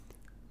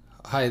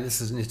Hi,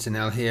 this is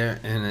Netanel here,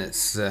 and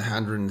it's the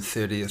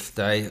 130th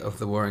day of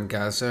the war in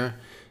Gaza,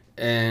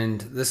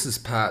 and this is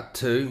part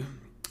two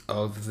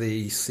of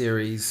the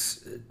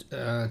series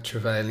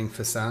Travailing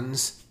for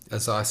Sons,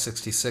 Isaiah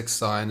 66,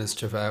 Zionists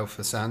Travail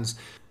for Sons.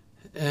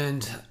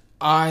 And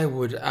I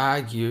would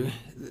argue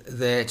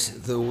that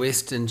the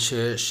Western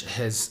Church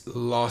has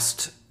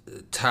lost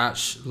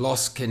touch,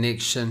 lost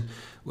connection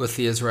with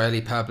the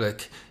Israeli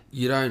public.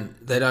 They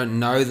don't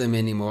know them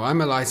anymore.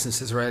 I'm a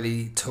licensed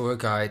Israeli tour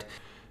guide,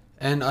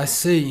 and I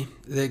see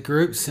that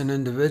groups and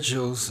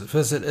individuals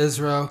visit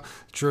Israel,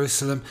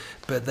 Jerusalem,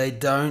 but they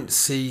don't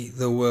see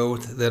the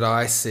world that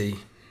I see.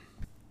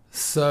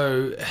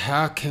 So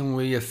how can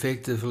we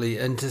effectively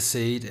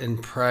intercede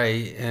and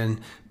pray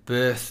and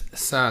birth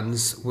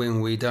sons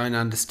when we don't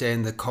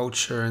understand the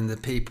culture and the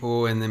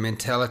people and the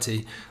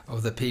mentality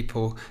of the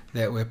people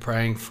that we're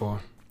praying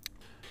for?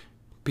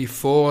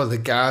 Before the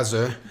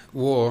Gaza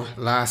war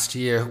last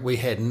year, we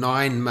had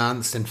 9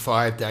 months and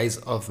 5 days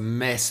of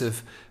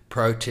massive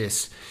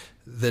protests.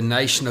 The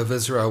nation of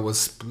Israel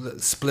was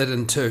split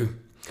in two,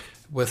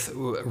 with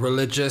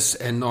religious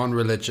and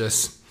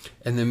non-religious,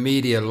 and the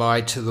media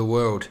lied to the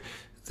world.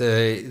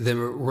 The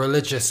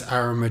religious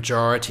are a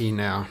majority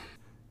now.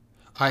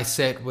 I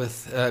sat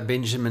with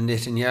Benjamin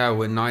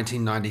Netanyahu in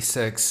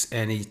 1996,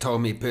 and he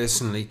told me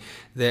personally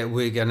that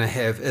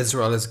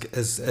Israel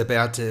is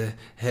about to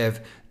have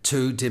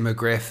 2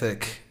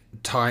 demographic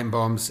time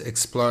bombs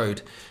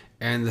explode.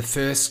 And the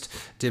first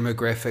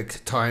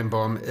demographic time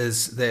bomb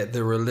is that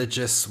the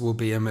religious will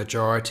be a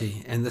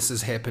majority. And this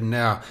has happened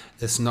now.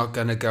 It's not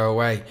going to go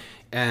away.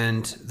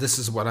 And this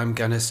is what I'm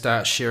going to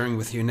start sharing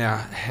with you now,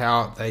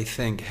 how they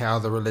think, how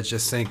the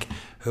religious think,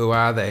 who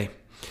are they.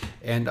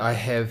 And I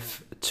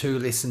have 2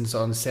 lessons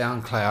on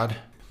SoundCloud,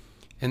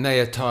 and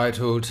they are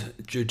titled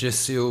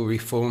Judicial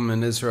Reform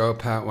in Israel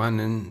Part 1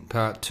 and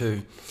Part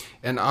 2.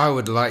 And I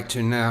would like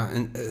to now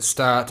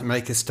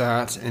make a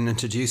start and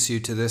introduce you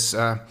to this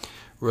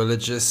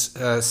religious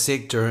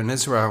sector in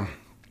Israel.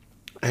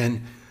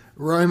 And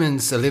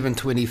Romans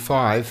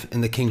 11:25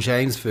 in the King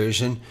James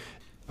Version,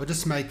 I'll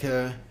just make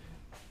a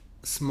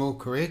small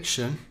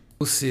correction.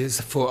 It says,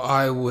 "For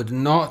I would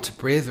not,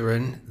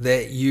 brethren,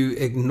 that you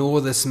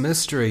ignore this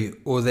mystery,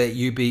 or that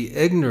you be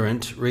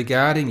ignorant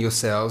regarding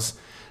yourselves,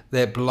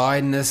 that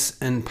blindness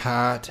in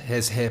part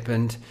has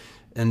happened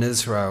in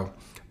Israel."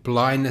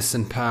 Blindness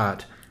in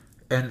part.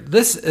 And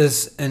this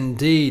is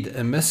indeed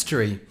a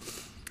mystery.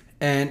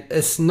 And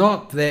it's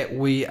not that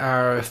we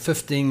are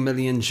 15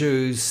 million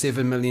Jews,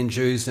 7 million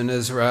Jews in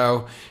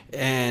Israel,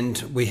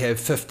 and we have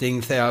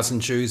 15,000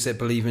 Jews that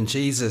believe in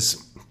Jesus.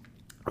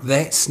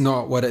 That's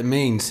not what it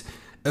means.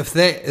 If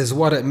that is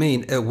what it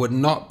means, it would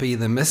not be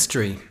the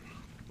mystery.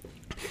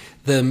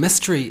 The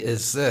mystery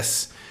is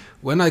this.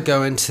 When I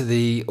go into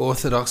the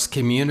Orthodox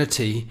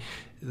community,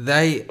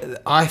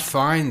 I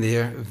find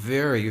they're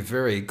very,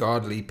 very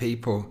godly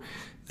people.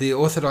 The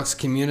Orthodox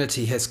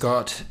community has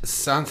got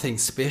something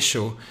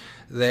special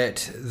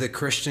that the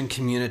Christian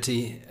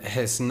community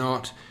has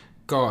not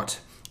got.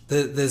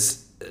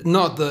 There's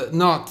not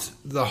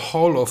the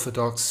whole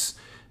Orthodox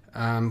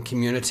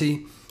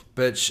community,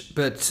 but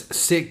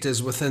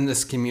sectors within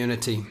this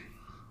community.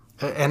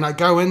 And I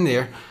go in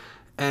there,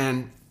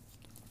 and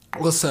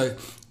also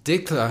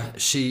Dekla,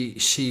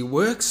 she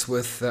works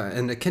with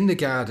in the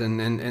kindergarten,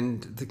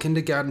 and the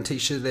kindergarten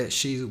teacher that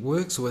she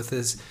works with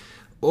is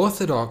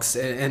Orthodox,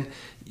 and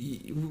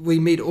we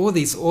meet all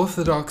these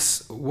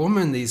Orthodox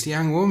women, these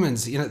young women,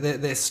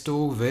 they're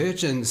still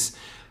virgins,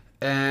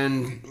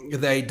 and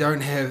they don't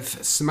have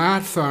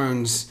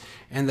smartphones,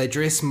 and they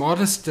dress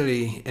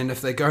modestly, and if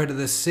they go to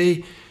the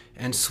sea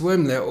and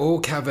swim, they're all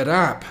covered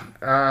up,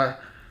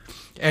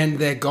 and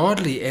they're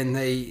godly, and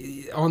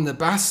they on the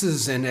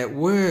buses and at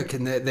work,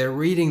 and they're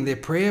reading their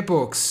prayer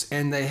books,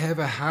 and they have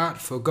a heart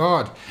for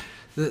God.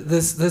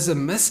 There's a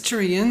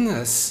mystery in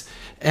this.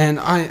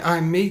 And I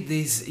meet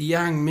these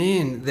young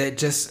men that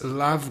just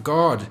love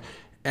God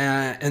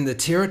in the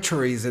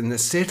territories and the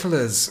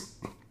settlers,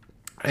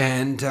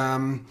 and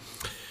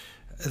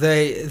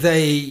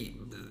they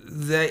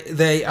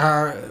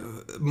are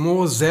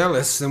more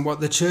zealous than what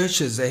the church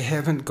is. They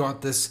haven't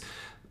got this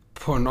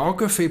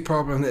pornography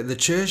problem that the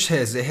church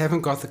has. They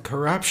haven't got the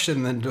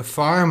corruption and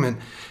defilement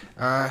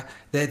that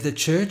the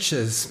church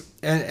is.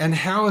 And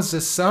how is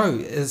this so?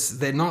 Is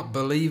they're not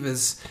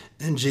believers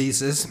in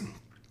Jesus.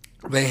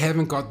 They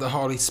haven't got the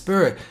Holy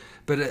Spirit,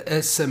 but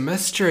it's a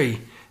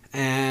mystery,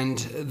 and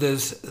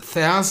there's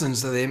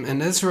thousands of them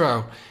in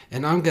Israel.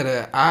 And I'm going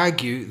to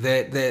argue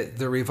that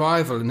the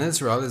revival in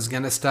Israel is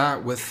going to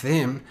start with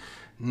them,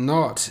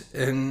 not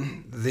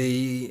in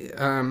the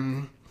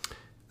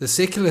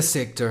secular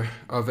sector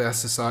of our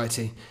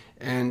society.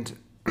 And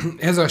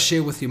as I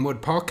share with you more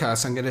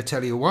podcasts, I'm going to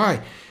tell you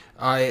why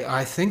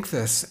I think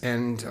this,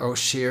 and I'll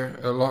share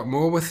a lot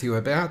more with you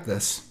about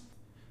this.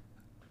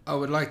 I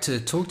would like to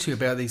talk to you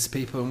about these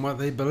people and what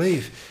they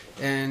believe.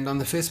 And on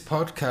the first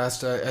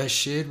podcast, I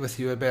shared with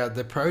you about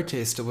the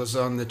protest. It was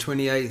on the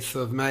 28th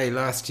of May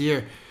last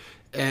year,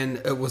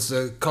 And it was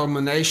a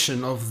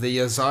culmination of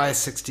the Isaiah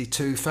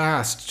 62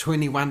 fast,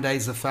 21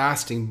 days of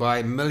fasting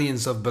by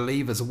millions of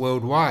believers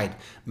worldwide.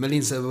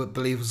 Millions of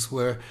believers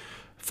were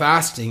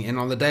fasting, and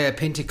on the day of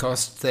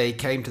Pentecost, they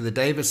came to the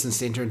Davidson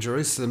Center in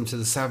Jerusalem, to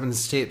the southern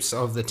steps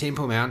of the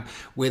Temple Mount,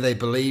 where they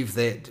believe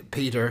that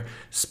Peter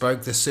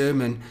spoke the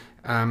sermon,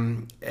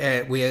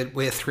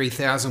 where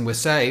 3,000 were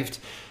saved.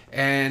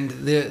 And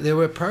there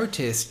were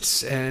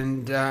protests,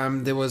 and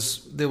there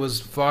was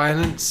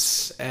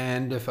violence,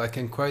 and if I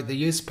can quote the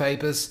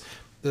newspapers,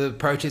 the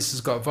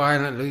protesters got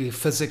violently,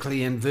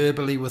 physically and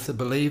verbally with the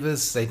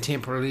believers. They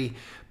temporarily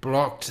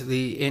blocked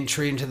the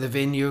entry into the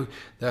venue.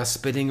 They were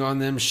spitting on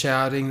them,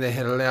 shouting. They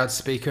had a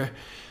loudspeaker.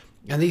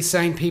 And these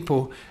same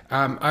people,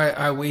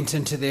 I went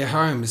into their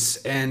homes,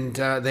 and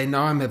they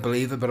know I'm a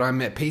believer, but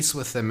I'm at peace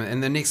with them. In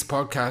the next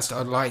podcast,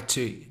 I'd like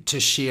to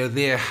share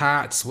their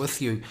hearts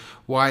with you,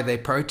 why they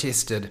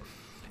protested.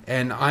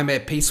 And I'm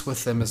at peace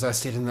with them, as I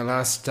said in the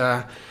last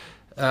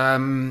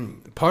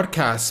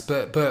podcast.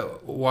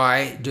 But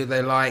why do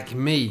they like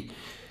me?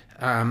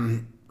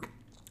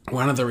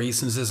 One of the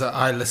reasons is that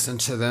I listen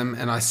to them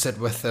and I sit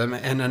with them,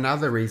 and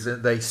another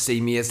reason, they see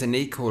me as an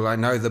equal. I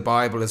know the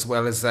Bible as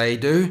well as they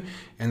do,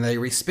 and they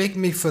respect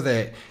me for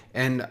that.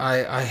 And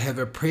I have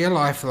a prayer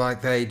life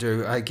like they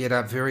do. I get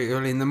up very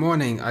early in the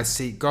morning. I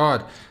seek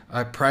God.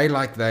 I pray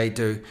like they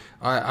do.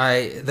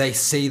 They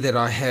see that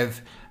I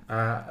have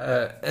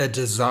a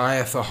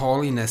desire for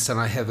holiness, and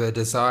I have a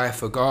desire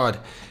for God,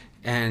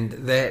 and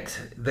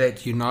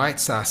that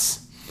unites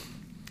us.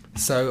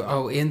 So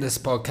I'll end this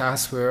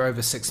podcast. We're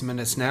over 6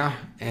 minutes now,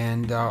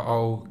 and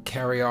I'll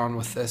carry on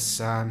with this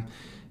in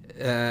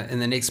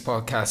the next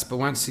podcast. But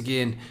once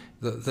again,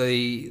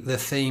 the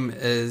theme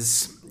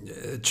is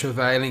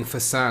Travailing for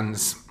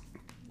Sons,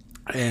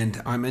 and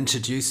I'm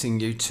introducing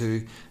you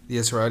to the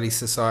Israeli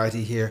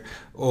society here,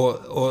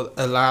 or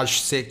a large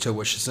sector,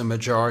 which is a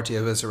majority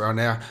of Israel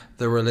now,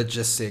 the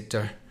religious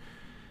sector.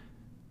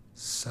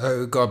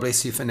 So God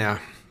bless you for now.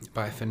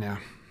 Bye for now.